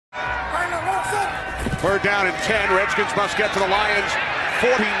Third down and 10. Redskins must get to the Lions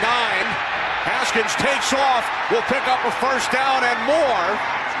 49. Haskins takes off. Will pick up a first down and more.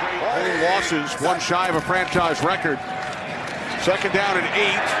 Only losses, one shy of a franchise record. Second down and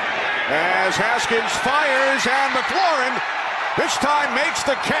 8. As Haskins fires, and McLaurin this time makes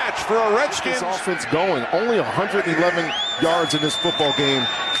the catch for a Redskins. This offense going. Only 111 yards in this football game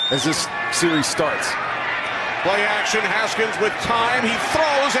as this series starts. Play action, Haskins with time. He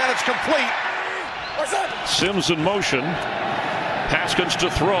throws, and it's complete. Sims in motion. Haskins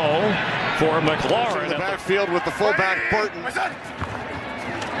to throw for McLaurin. In the backfield with the fullback, Burton.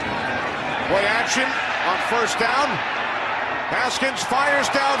 Play action on first down. Haskins fires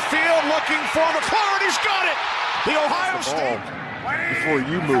downfield, looking for McLaurin. He's got it! The Ohio State. Before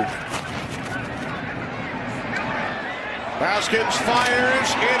you move. Haskins fires.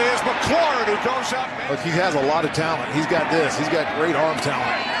 It is McLaurin who goes up. Look, he has a lot of talent. He's got this. He's got great arm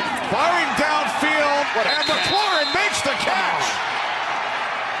talent. Firing downfield, and McLaurin makes the catch.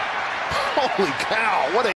 Holy cow, what a